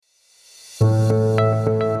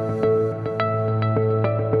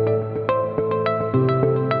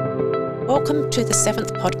Welcome to the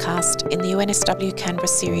 7th podcast in the UNSW Canberra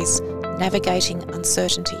series, Navigating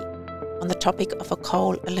Uncertainty, on the topic of a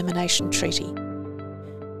coal elimination treaty.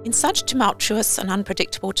 In such tumultuous and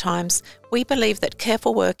unpredictable times, we believe that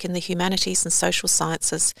careful work in the humanities and social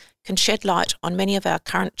sciences can shed light on many of our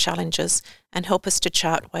current challenges and help us to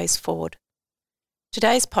chart ways forward.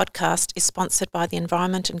 Today's podcast is sponsored by the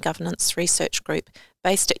Environment and Governance Research Group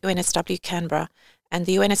based at UNSW Canberra and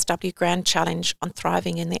the UNSW Grand Challenge on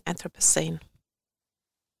Thriving in the Anthropocene.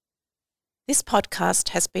 This podcast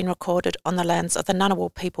has been recorded on the lands of the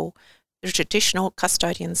Ngunnawal people, the traditional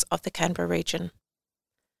custodians of the Canberra region.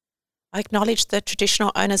 I acknowledge the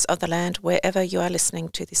traditional owners of the land wherever you are listening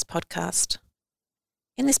to this podcast.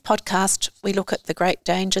 In this podcast, we look at the great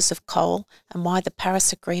dangers of coal and why the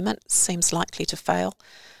Paris Agreement seems likely to fail,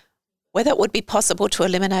 whether it would be possible to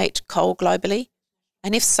eliminate coal globally,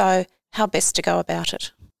 and if so, how best to go about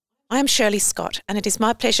it. I am Shirley Scott, and it is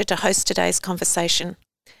my pleasure to host today's conversation.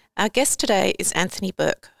 Our guest today is Anthony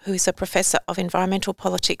Burke, who is a Professor of Environmental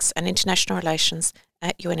Politics and International Relations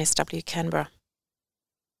at UNSW Canberra.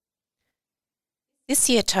 This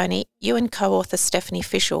year, Tony, you and co-author Stephanie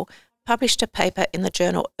Fishel published a paper in the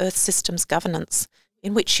journal Earth Systems Governance,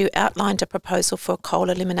 in which you outlined a proposal for a coal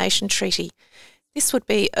elimination treaty. This would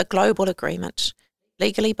be a global agreement,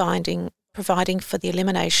 legally binding, providing for the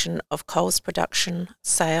elimination of coal's production,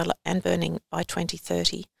 sale and burning by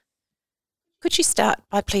 2030. Could you start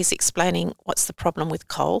by please explaining what's the problem with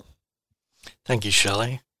coal? Thank you,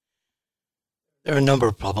 Shirley. There are a number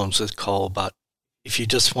of problems with coal, but if you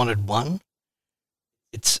just wanted one,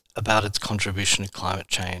 it's about its contribution to climate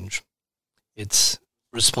change. It's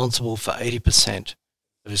responsible for 80%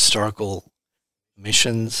 of historical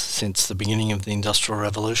emissions since the beginning of the Industrial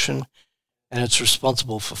Revolution, and it's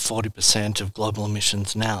responsible for 40% of global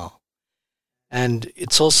emissions now. And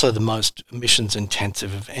it's also the most emissions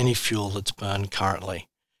intensive of any fuel that's burned currently,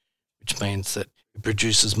 which means that it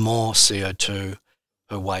produces more CO2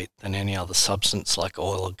 per weight than any other substance like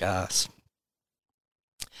oil or gas.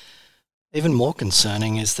 Even more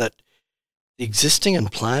concerning is that the existing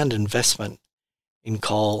and planned investment in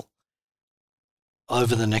coal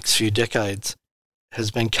over the next few decades has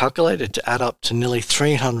been calculated to add up to nearly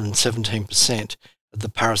 317% of the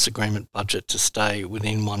Paris Agreement budget to stay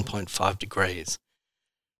within 1.5 degrees.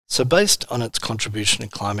 So based on its contribution to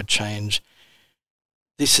climate change,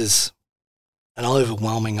 this is an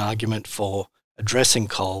overwhelming argument for addressing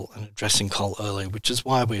coal and addressing coal early, which is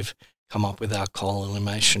why we've come up with our coal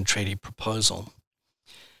elimination treaty proposal.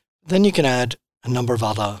 Then you can add a number of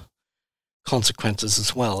other consequences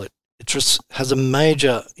as well. It just has a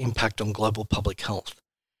major impact on global public health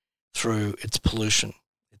through its pollution.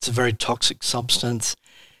 It's a very toxic substance.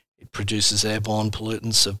 It produces airborne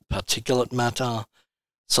pollutants of particulate matter,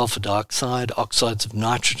 sulfur dioxide, oxides of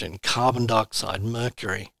nitrogen, carbon dioxide,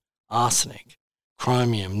 mercury, arsenic,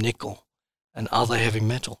 chromium, nickel, and other heavy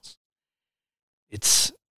metals.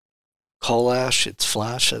 Its coal ash, its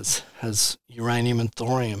flash, has uranium and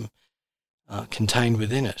thorium contained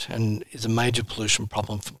within it and is a major pollution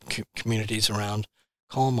problem for communities around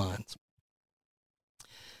coal mines.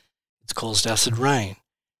 It's caused acid rain,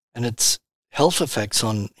 and its health effects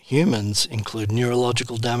on humans include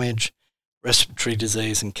neurological damage, respiratory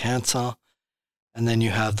disease and cancer, and then you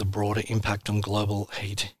have the broader impact on global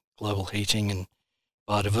heating and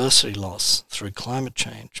biodiversity loss through climate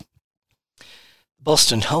change. The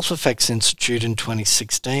Boston Health Effects Institute in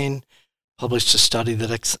 2016 published a study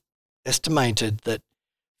that estimated that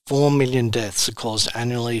 4 million deaths are caused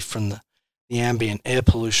annually from the ambient air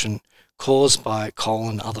pollution caused by coal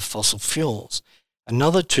and other fossil fuels.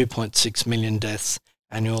 Another 2.6 million deaths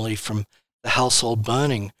annually from the household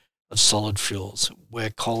burning of solid fuels, where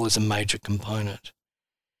coal is a major component.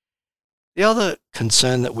 The other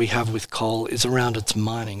concern that we have with coal is around its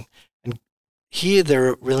mining. And here there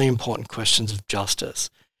are really important questions of justice.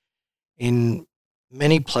 In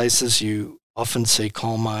many places you often see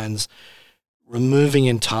coal mines removing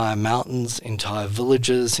entire mountains, entire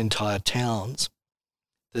villages, entire towns.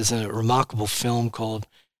 There's a remarkable film called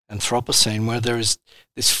Anthropocene where there is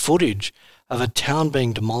this footage of a town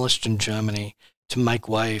being demolished in Germany to make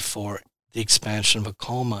way for the expansion of a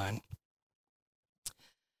coal mine.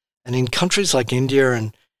 And in countries like India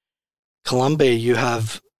and Colombia, you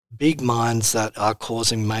have big mines that are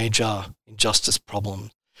causing major injustice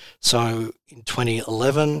problems. So in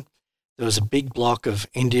 2011, there was a big block of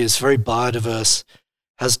India's very biodiverse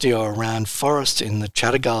Hasdeo Aran forest in the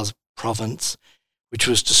Chhattisgarh province, which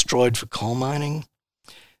was destroyed for coal mining.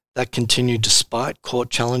 That continued despite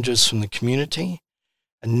court challenges from the community.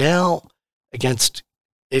 And now, against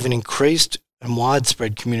even increased and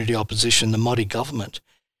widespread community opposition, the Modi government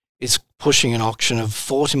is pushing an auction of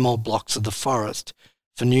 40 more blocks of the forest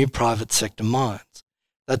for new private sector mines.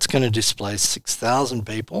 That's going to displace 6,000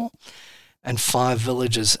 people and 5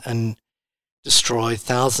 villages and destroy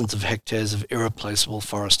thousands of hectares of irreplaceable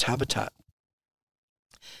forest habitat.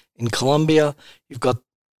 In Colombia, you've got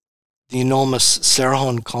the enormous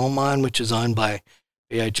Cerrejón coal mine, which is owned by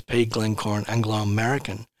BHP, Glencore and Anglo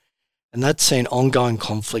American. And that's seen ongoing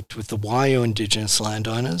conflict with the Wayuu indigenous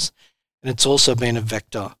landowners, and it's also been a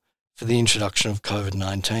vector for the introduction of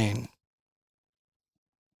COVID-19.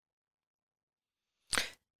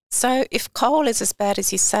 So if coal is as bad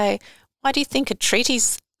as you say, why do you think a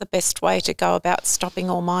treaty's the best way to go about stopping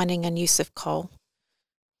all mining and use of coal?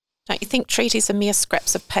 Don't you think treaties are mere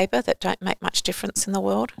scraps of paper that don't make much difference in the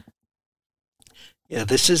world? Yeah,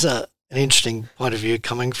 this is an interesting point of view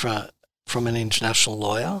coming from an international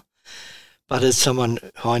lawyer. But as someone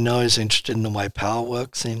who I know is interested in the way power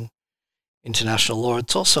works in international law,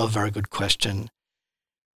 it's also a very good question.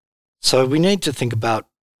 So we need to think about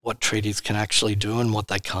what treaties can actually do and what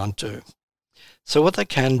they can't do. So what they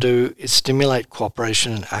can do is stimulate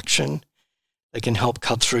cooperation and action. They can help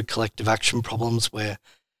cut through collective action problems where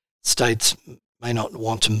states may not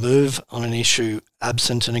want to move on an issue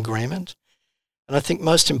absent an agreement. And I think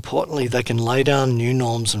most importantly, they can lay down new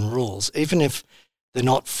norms and rules, even if they're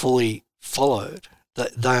not fully followed,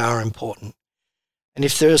 that they are important. And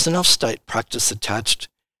if there is enough state practice attached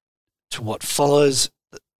to what follows,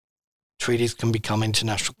 treaties can become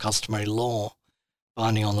international customary law,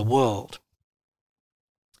 binding on the world.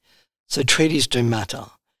 So treaties do matter.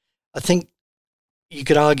 I think you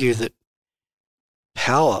could argue that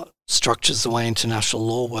power structures the way international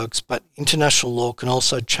law works, but international law can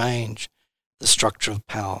also change the structure of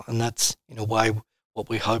power, and that's, in a way, what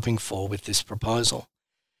we're hoping for with this proposal.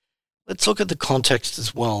 Let's look at the context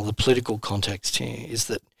as well. The political context here is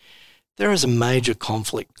that there is a major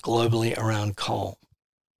conflict globally around coal.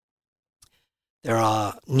 There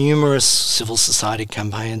are numerous civil society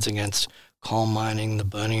campaigns against coal mining, the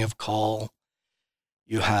burning of coal.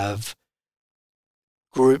 You have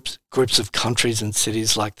groups of countries and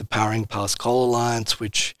cities like the Powering Past Coal Alliance,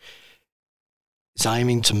 which is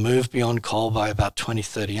aiming to move beyond coal by about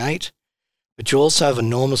 2038. But you also have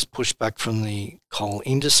enormous pushback from the coal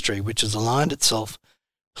industry, which has aligned itself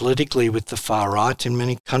politically with the far right in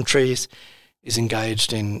many countries, is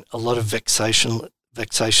engaged in a lot of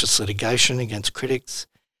vexatious litigation against critics.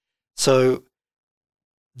 So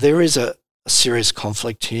there is a serious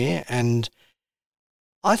conflict here, and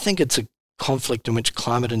I think it's a conflict in which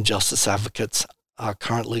climate and justice advocates are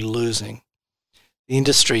currently losing. The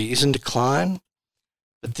industry is in decline,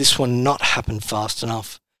 but this will not happen fast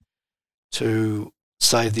enough to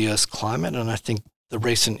save the Earth's climate, and I think the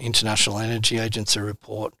recent International Energy Agency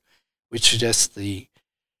report, which suggests the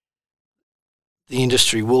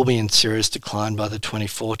industry will be in serious decline by the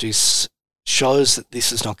 2040s, shows that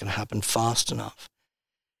this is not going to happen fast enough.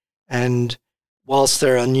 And whilst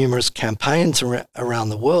there are numerous campaigns around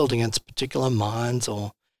the world against particular mines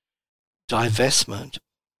or divestment,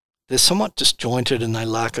 they're somewhat disjointed and they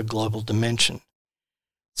lack a global dimension.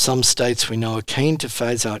 Some states we know are keen to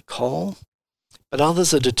phase out coal, but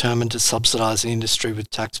others are determined to subsidise the industry with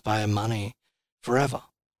taxpayer money forever.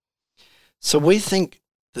 So we think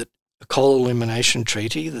that a coal elimination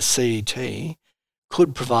treaty, the CET,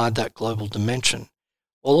 could provide that global dimension,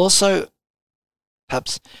 while also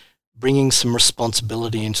perhaps bringing some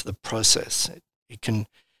responsibility into the process. It can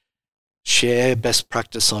share best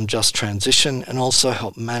practice on just transition and also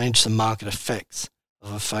help manage the market effects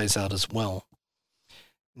of a phase out as well.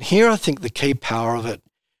 And here I think the key power of it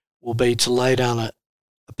will be to lay down a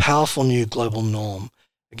powerful new global norm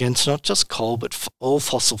against not just coal but all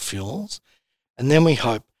fossil fuels, and then we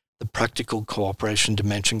hope the practical cooperation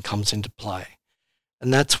dimension comes into play.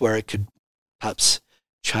 And that's where it could perhaps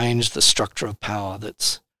change the structure of power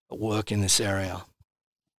that's at work in this area.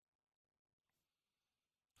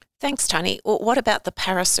 Thanks, Tony. Well, what about the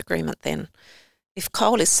Paris Agreement then? If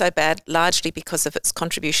coal is so bad largely because of its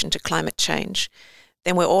contribution to climate change,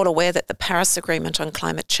 then we're all aware that the Paris Agreement on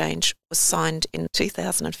climate change was signed in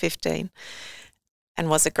 2015 and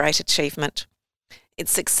was a great achievement.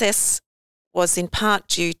 Its success was in part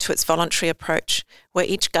due to its voluntary approach, where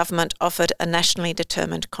each government offered a nationally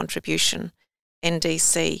determined contribution,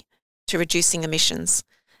 NDC, to reducing emissions,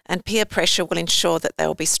 and peer pressure will ensure that they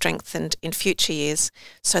will be strengthened in future years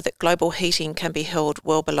so that global heating can be held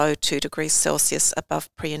well below 2 degrees Celsius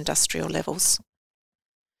above pre-industrial levels.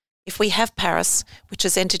 If we have Paris, which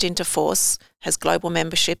has entered into force, has global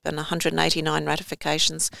membership and 189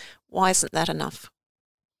 ratifications, why isn't that enough?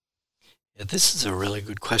 Yeah, this is a really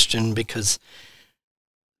good question because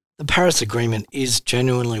the Paris Agreement is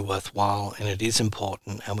genuinely worthwhile and it is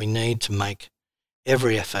important, and we need to make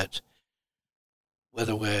every effort,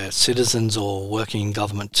 whether we're citizens or working in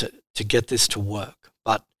government, to get this to work.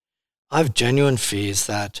 But I have genuine fears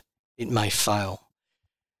that it may fail.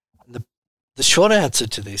 The short answer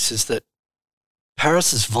to this is that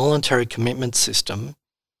Paris's voluntary commitment system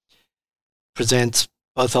presents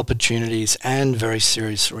both opportunities and very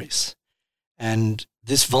serious risks. And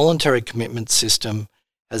this voluntary commitment system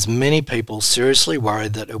has many people seriously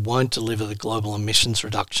worried that it won't deliver the global emissions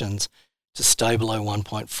reductions to stay below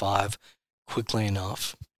 1.5 quickly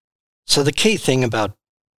enough. So the key thing about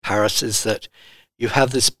Paris is that you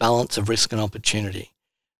have this balance of risk and opportunity.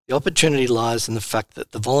 The opportunity lies in the fact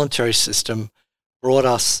that the voluntary system brought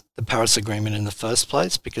us the Paris Agreement in the first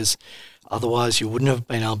place, because otherwise you wouldn't have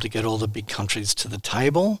been able to get all the big countries to the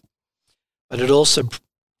table. But it also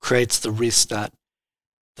creates the risk that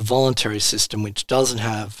the voluntary system, which doesn't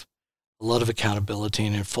have a lot of accountability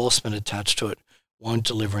and enforcement attached to it, won't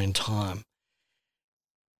deliver in time.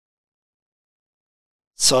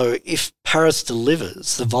 So if Paris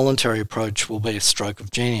delivers, the voluntary approach will be a stroke of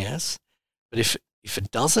genius. But if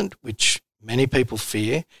it doesn't, which many people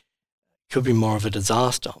fear, could be more of a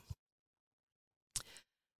disaster.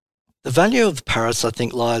 The value of Paris, I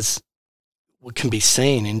think, can be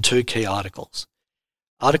seen in two key articles.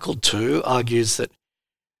 Article 2 argues that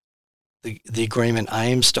the agreement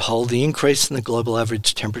aims to hold the increase in the global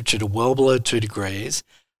average temperature to well below 2 degrees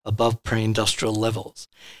above pre-industrial levels,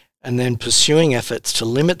 and then pursuing efforts to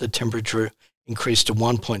limit the temperature increase to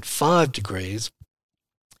 1.5 degrees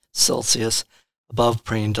Celsius above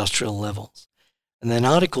pre-industrial levels. And then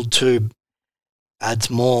Article 2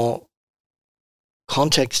 adds more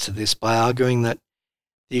context to this by arguing that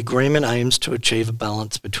the agreement aims to achieve a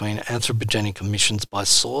balance between anthropogenic emissions by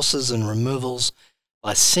sources and removals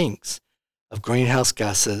by sinks of greenhouse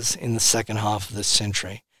gases in the second half of this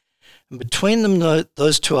century. And between them,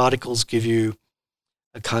 those two articles give you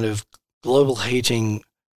a kind of global heating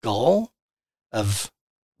goal of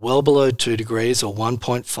well below 2 degrees or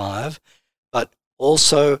 1.5, but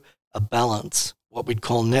also a balance, what we'd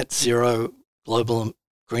call net zero global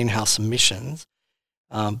greenhouse emissions,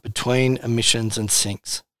 between emissions and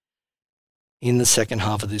sinks in the second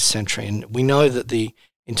half of this century. And we know that the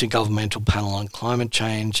Intergovernmental Panel on Climate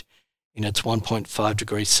Change, in its 1.5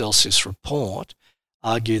 degrees Celsius report,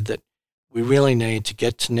 argued that we really need to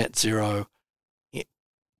get to net zero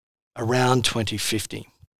around 2050.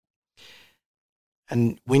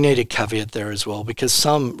 And we need a caveat there as well, because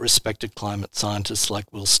some respected climate scientists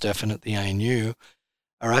like Will Steffen at the ANU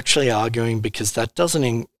are actually arguing, because that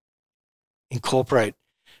doesn't incorporate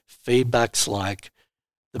feedbacks like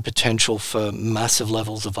the potential for massive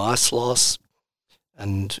levels of ice loss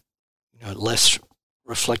and less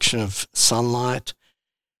reflection of sunlight,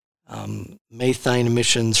 methane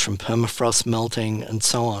emissions from permafrost melting and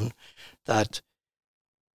so on, that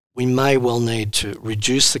we may well need to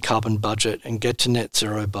reduce the carbon budget and get to net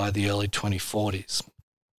zero by the early 2040s.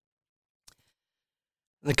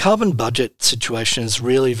 The carbon budget situation is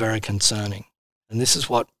really very concerning, and this is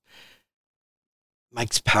what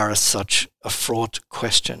makes Paris such a fraught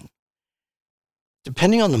question.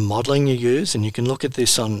 Depending on the modelling you use, and you can look at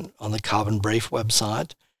this on the Carbon Brief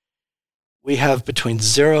website, we have between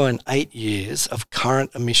 0 and 8 years of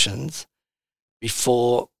current emissions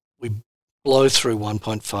before we blow through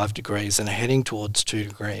 1.5 degrees and are heading towards 2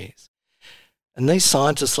 degrees. And these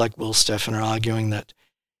scientists like Will Steffen are arguing that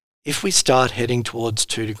if we start heading towards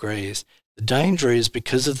 2 degrees, the danger is,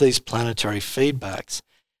 because of these planetary feedbacks,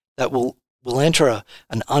 that we'll enter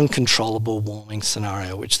an uncontrollable warming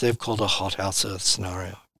scenario, which they've called a hothouse Earth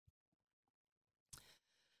scenario.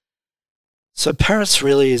 So Paris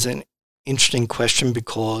really is an interesting question,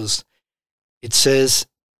 because it says,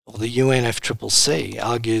 or the UNFCCC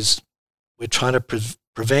argues, we're trying to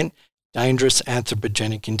prevent dangerous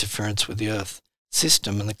anthropogenic interference with the Earth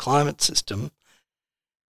system and the climate system.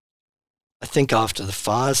 I think after the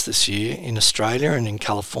fires this year in Australia and in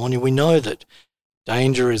California, we know that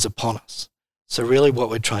danger is upon us. So really what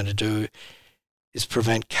we're trying to do is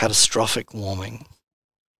prevent catastrophic warming.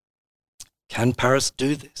 Can Paris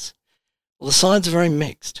do this? Well, the signs are very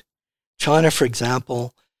mixed. China, for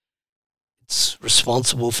example, it's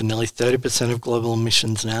responsible for nearly 30% of global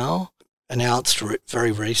emissions now, announced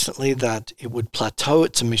very recently that it would plateau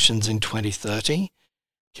its emissions in 2030.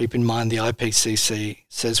 Keep in mind the IPCC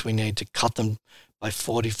says we need to cut them by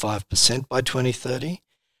 45% by 2030,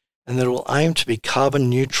 and that it will aim to be carbon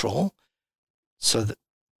neutral so that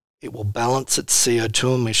it will balance its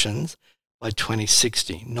CO2 emissions by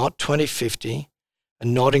 2060, not 2050,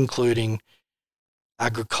 and not including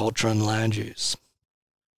agriculture and land use.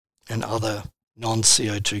 and other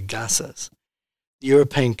non-CO2 gases. The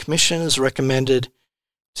European Commission has recommended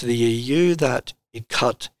to the EU that it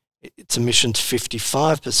cut its emissions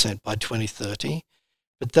 55% by 2030,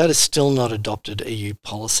 but that is still not adopted EU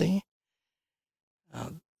policy.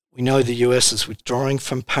 We know the US is withdrawing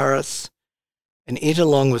from Paris, and it,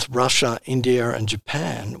 along with Russia, India, and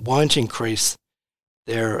Japan, won't increase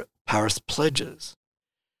their Paris pledges.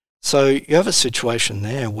 So you have a situation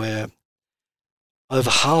there where over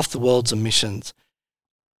half the world's emissions,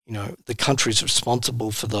 the countries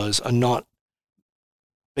responsible for those are not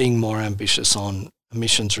being more ambitious on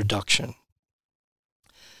emissions reduction.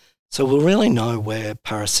 So we'll really know where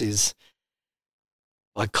Paris is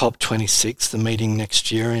by COP26, the meeting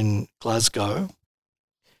next year in Glasgow.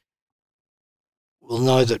 We'll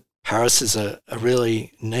know that Paris is a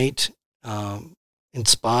really neat,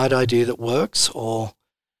 inspired idea that works, or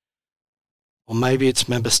maybe its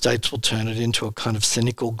member states will turn it into a kind of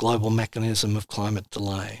cynical global mechanism of climate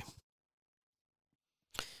delay.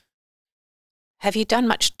 Have you done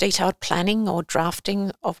much detailed planning or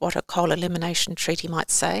drafting of what a coal elimination treaty might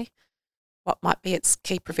say? What might be its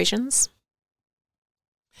key provisions?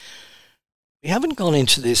 We haven't gone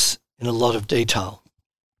into this in a lot of detail,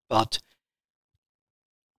 but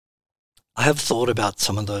I have thought about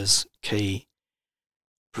some of those key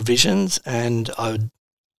provisions, and I'd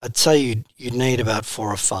say you'd need about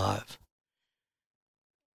 4 or 5,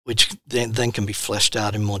 which then can be fleshed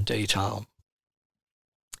out in more detail.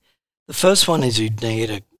 The first one is you'd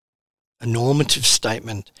need a normative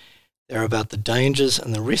statement there about the dangers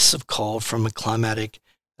and the risks of coal from a climatic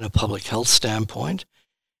and a public health standpoint,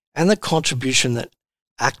 and the contribution that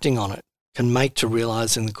acting on it can make to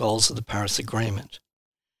realising the goals of the Paris Agreement.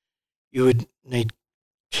 You would need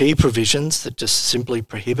key provisions that just simply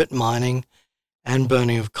prohibit mining and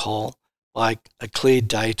burning of coal by a clear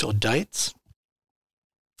date or dates.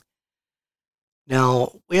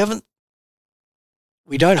 Now, we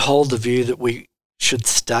don't hold the view that we should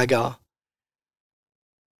stagger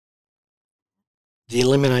the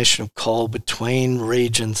elimination of coal between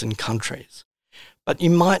regions and countries. But you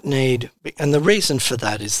might need, and the reason for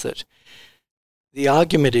that is that the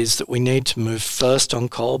argument is that we need to move first on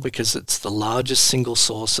coal because it's the largest single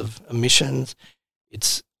source of emissions.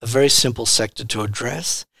 It's a very simple sector to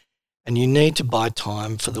address, and you need to buy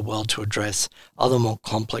time for the world to address other more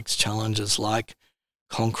complex challenges like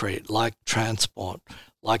concrete, like transport,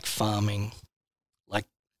 like farming, like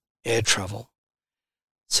air travel.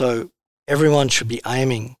 So everyone should be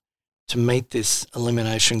aiming to meet this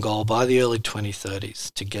elimination goal by the early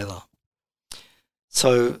 2030s together.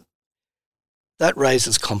 So that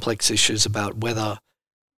raises complex issues about whether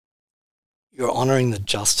you're honouring the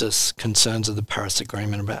justice concerns of the Paris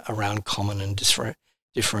Agreement around common and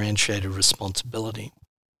differentiated responsibility.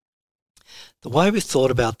 The way we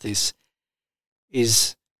thought about this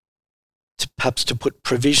is perhaps to put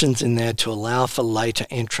provisions in there to allow for later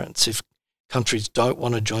entrants if countries don't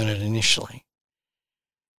want to join it initially.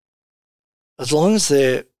 As long as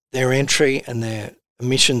their entry and their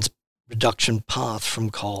emissions reduction path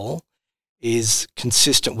from coal is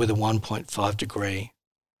consistent with a 1.5 degree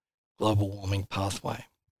global warming pathway.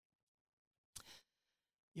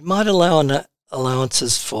 You might allow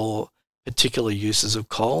allowances for particular uses of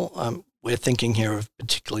coal. We're thinking here of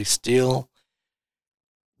particularly steel,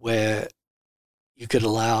 where you could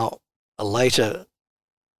allow a later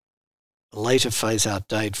phase out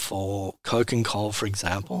date for coking coal, for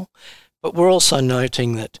example. But we're also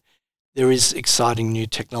noting that there is exciting new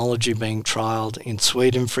technology being trialled in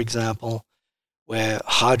Sweden, for example, where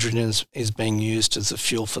hydrogen is being used as a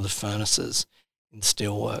fuel for the furnaces in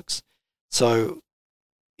steelworks. So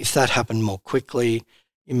if that happened more quickly,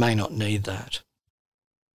 you may not need that.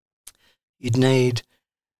 You'd need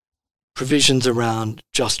provisions around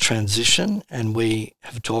just transition, and we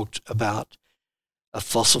have talked about a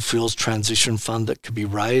fossil fuels transition fund that could be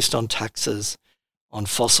raised on taxes on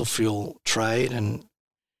fossil fuel trade and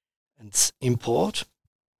import.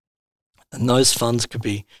 And those funds could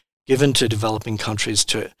be given to developing countries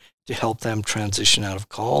to help them transition out of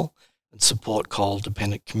coal and support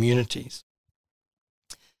coal-dependent communities.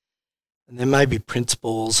 And there may be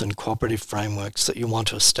principles and cooperative frameworks that you want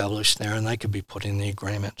to establish there, and they could be put in the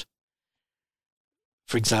agreement.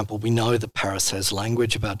 For example, we know that Paris has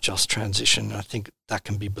language about just transition, and I think that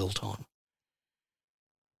can be built on.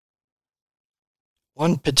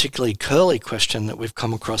 One particularly curly question that we've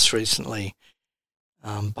come across recently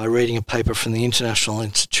by reading a paper from the International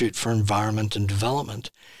Institute for Environment and Development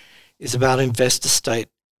is about investor-state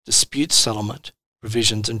dispute settlement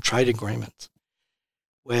provisions and trade agreements,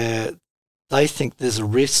 where they think there's a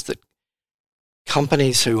risk that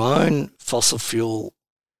companies who own fossil fuel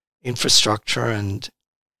infrastructure and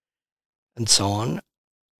so on,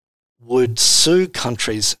 would sue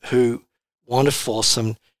countries who want to force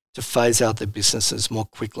them to phase out their businesses more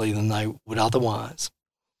quickly than they would otherwise.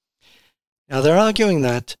 Now, they're arguing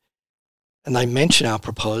that, and they mention our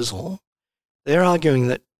proposal, they're arguing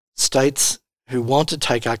that states who want to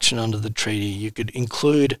take action under the treaty, you could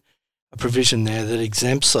include a provision there that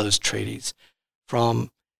exempts those treaties from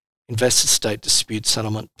investor-state dispute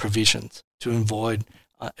settlement provisions to avoid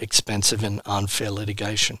expensive and unfair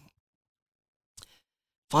litigation.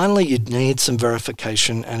 Finally, you'd need some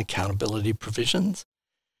verification and accountability provisions.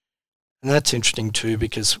 And that's interesting too,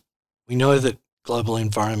 because we know that global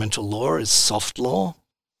environmental law is soft law,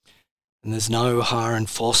 and there's no higher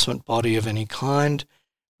enforcement body of any kind,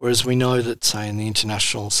 whereas we know that, say, in the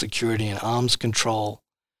international security and arms control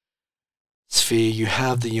sphere, you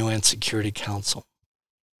have the UN Security Council.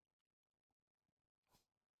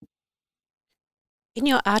 In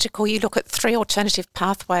your article, you look at 3 alternative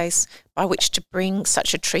pathways by which to bring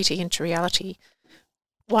such a treaty into reality.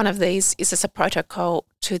 One of these is as a protocol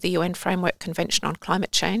to the UN Framework Convention on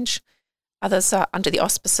Climate Change. Others are under the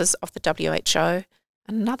auspices of the WHO.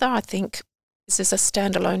 Another, I think, is as a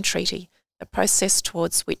standalone treaty, a process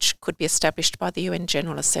towards which could be established by the UN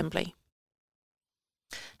General Assembly.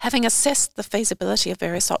 Having assessed the feasibility of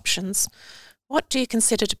various options, what do you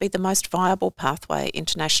consider to be the most viable pathway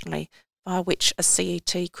internationally via which a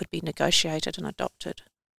CET could be negotiated and adopted?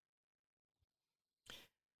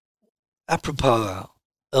 Apropos our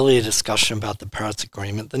earlier discussion about the Paris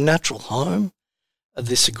Agreement, the natural home of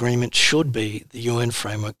this agreement should be the UN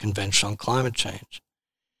Framework Convention on Climate Change.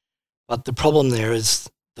 But the problem there is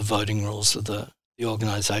the voting rules of the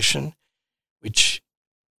organisation, which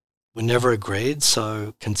were never agreed,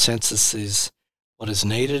 so consensus is what is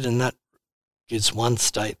needed, and that gives one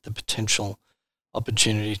state the potential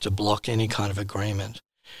opportunity to block any kind of agreement.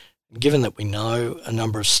 And given that we know a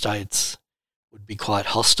number of states would be quite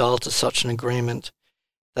hostile to such an agreement,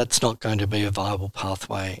 that's not going to be a viable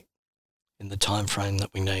pathway in the time frame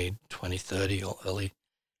that we need, 2030 or early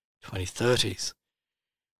 2030s.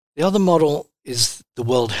 The other model is the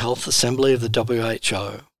World Health Assembly of the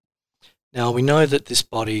WHO. Now, we know that this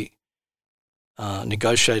body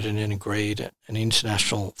negotiated and agreed an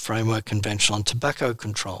international framework convention on tobacco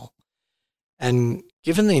control. And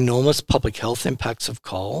given the enormous public health impacts of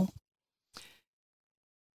coal,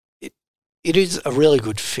 it is a really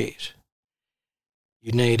good fit.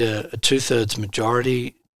 You need a 2/3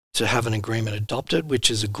 majority to have an agreement adopted, which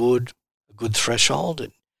is a good threshold.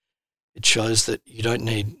 It shows that you don't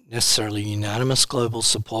need necessarily unanimous global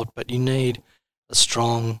support, but you need a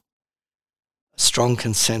strong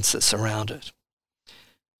consensus around it.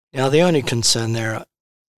 Now, the only concern there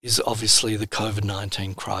is obviously the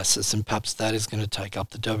COVID-19 crisis, and perhaps that is going to take up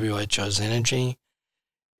the WHO's energy.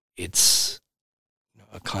 It's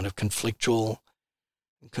a kind of conflictual,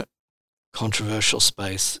 controversial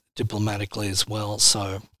space diplomatically as well,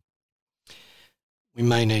 so we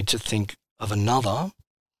may need to think of another.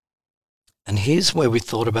 And here's where we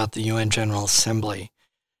thought about the UN General Assembly.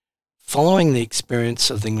 Following the experience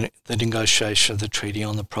of the negotiation of the Treaty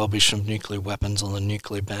on the Prohibition of Nuclear Weapons on the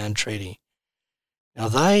Nuclear Ban Treaty, now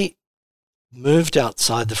they moved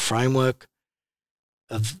outside the framework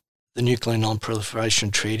of the Nuclear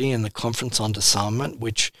Non-Proliferation Treaty and the Conference on Disarmament,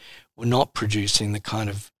 which were not producing the kind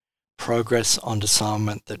of progress on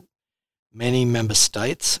disarmament that many member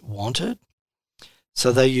states wanted.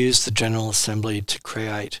 So they used the General Assembly to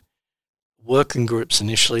create working groups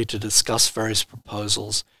initially to discuss various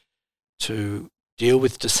proposals to deal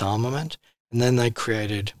with disarmament, and then they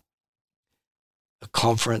created a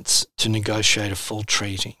conference to negotiate a full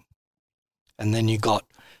treaty. And then you got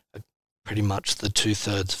pretty much the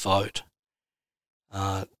 2/3 vote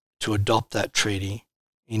to adopt that treaty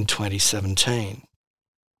in 2017.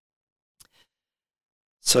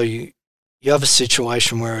 So you have a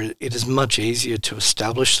situation where it is much easier to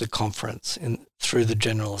establish the conference through the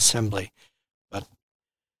General Assembly, but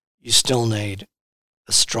you still need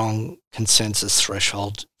a strong consensus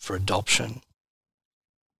threshold for adoption.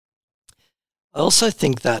 I also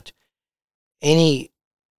think that any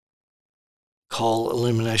coal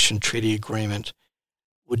elimination treaty agreement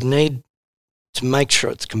would need to make sure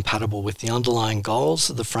it's compatible with the underlying goals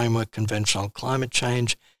of the Framework Convention on Climate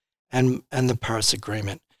Change and the Paris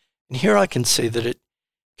Agreement. And here I can see that it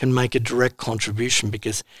can make a direct contribution,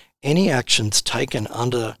 because any actions taken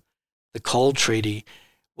under the coal treaty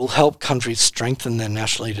will help countries strengthen their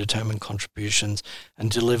nationally determined contributions and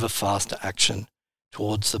deliver faster action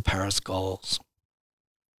towards the Paris goals.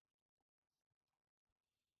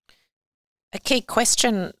 A key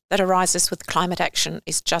question that arises with climate action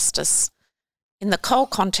is justice. In the coal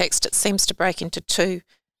context, it seems to break into two,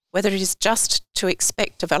 whether it is just to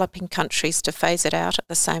expect developing countries to phase it out at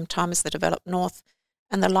the same time as the developed north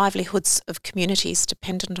and the livelihoods of communities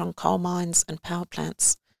dependent on coal mines and power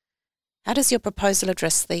plants. How does your proposal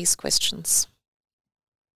address these questions?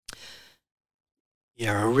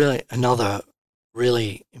 Yeah, another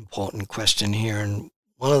really important question here, and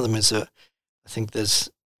one of them is I think there's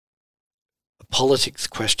a politics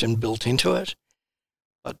question built into it,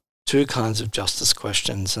 but two kinds of justice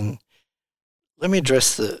questions. And let me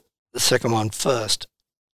address the second one first.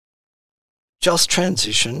 Just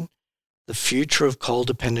transition, the future of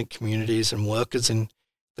coal-dependent communities and workers in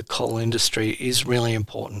the coal industry is really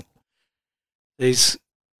important. These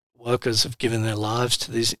workers have given their lives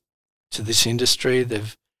to this industry.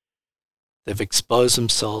 They've exposed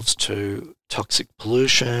themselves to toxic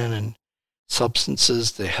pollution and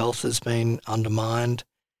substances. Their health has been undermined,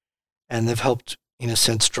 and they've helped, in a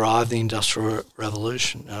sense, drive the Industrial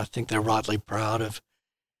Revolution. And I think they're rightly proud of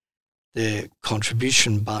their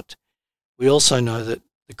contribution. But we also know that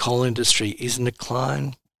the coal industry is in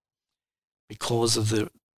decline because of the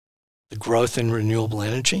growth in renewable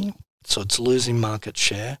energy. So it's losing market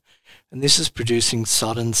share. And this is producing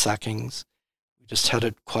sudden sackings. We just had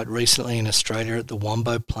it quite recently in Australia at the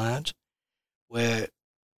Wambo plant, where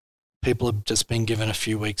people have just been given a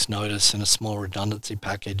few weeks' notice and a small redundancy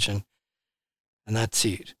package, and that's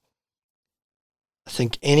it. I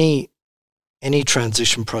think any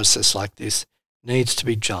transition process like this needs to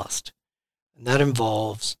be just. And that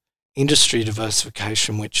involves industry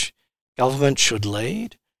diversification, which government should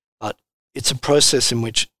lead, but it's a process in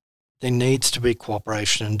which there needs to be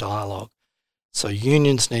cooperation and dialogue. So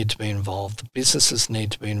unions need to be involved, the businesses need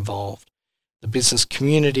to be involved, the business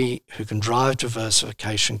community who can drive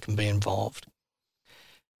diversification can be involved.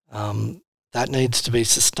 That needs to be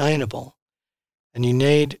sustainable. And you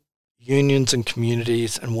need unions and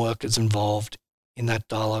communities and workers involved in that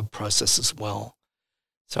dialogue process as well.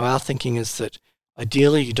 So our thinking is that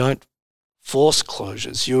ideally you don't force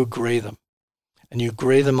closures, you agree them. And you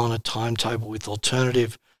agree them on a timetable with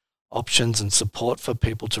alternative options and support for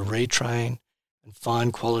people to retrain and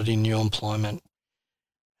find quality new employment,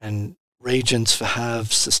 and regions for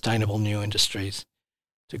have sustainable new industries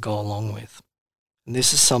to go along with. And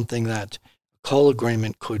this is something that a coal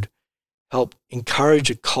agreement could help encourage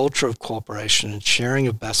a culture of cooperation and sharing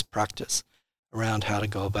of best practice around how to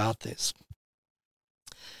go about this.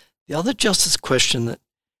 The other justice question that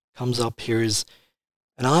comes up here is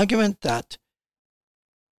an argument that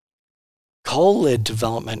coal-led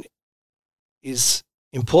development is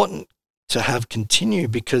important to have continue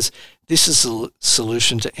because this is a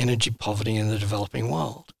solution to energy poverty in the developing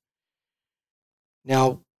world.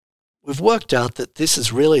 Now, we've worked out that this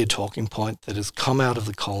is really a talking point that has come out of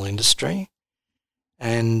the coal industry,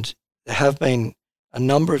 and there have been a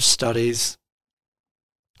number of studies,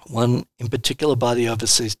 one in particular by the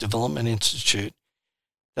Overseas Development Institute,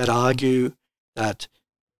 that argue that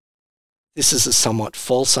this is a somewhat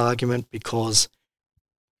false argument because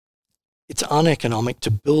it's uneconomic to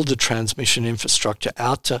build a transmission infrastructure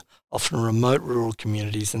out to often remote rural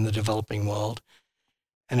communities in the developing world.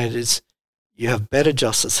 And you have better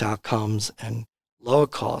justice outcomes and lower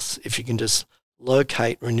costs if you can just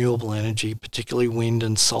locate renewable energy, particularly wind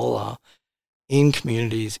and solar, in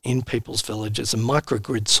communities, in people's villages, and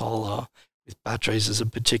microgrid solar with batteries is a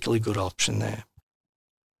particularly good option there.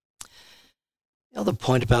 The other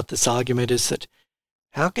point about this argument is that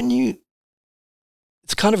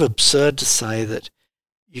it's kind of absurd to say that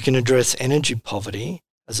you can address energy poverty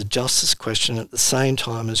as a justice question at the same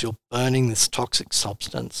time as you're burning this toxic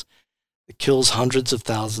substance that kills hundreds of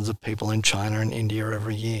thousands of people in China and India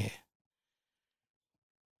every year.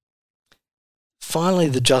 Finally,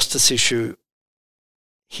 the justice issue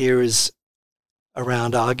here is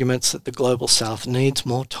around arguments that the Global South needs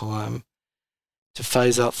more time to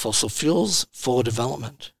phase out fossil fuels for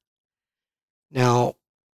development. Now,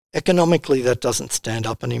 economically, that doesn't stand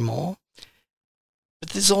up anymore, but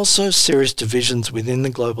there's also serious divisions within the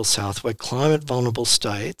Global South where climate-vulnerable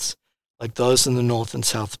states, like those in the North and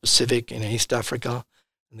South Pacific, in East Africa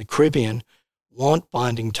and the Caribbean, want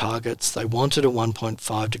binding targets. They wanted a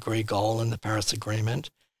 1.5 degree goal in the Paris Agreement,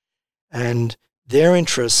 and their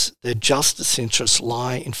interests, their justice interests,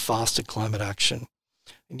 lie in faster climate action.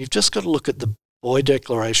 And you've just got to look at the Boy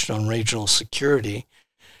Declaration on Regional Security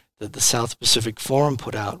that the South Pacific Forum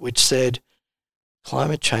put out, which said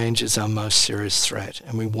climate change is our most serious threat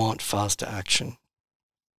and we want faster action.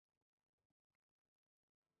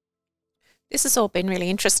 This has all been really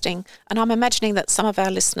interesting, and I'm imagining that some of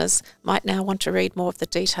our listeners might now want to read more of the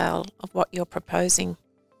detail of what you're proposing.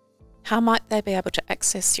 How might they be able to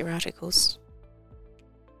access your articles?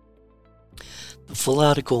 The full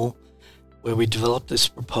article where we developed this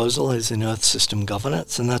proposal is in Earth System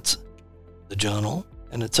Governance, and that's the journal,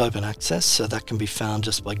 and it's open access, so that can be found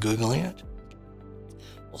just by Googling it.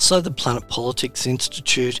 Also, the Planet Politics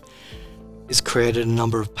Institute has created a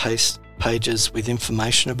number of pages with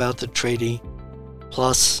information about the treaty,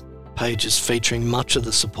 plus pages featuring much of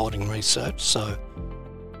the supporting research, so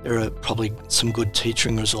there are probably some good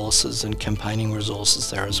teaching resources and campaigning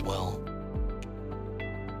resources there as well.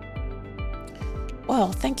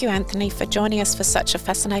 Well, thank you, Anthony, for joining us for such a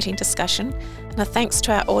fascinating discussion, and a thanks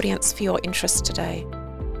to our audience for your interest today.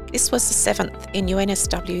 This was the 7th in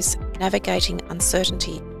UNSW's Navigating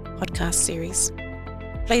Uncertainty podcast series.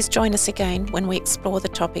 Please join us again when we explore the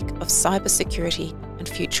topic of cybersecurity and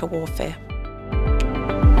future warfare.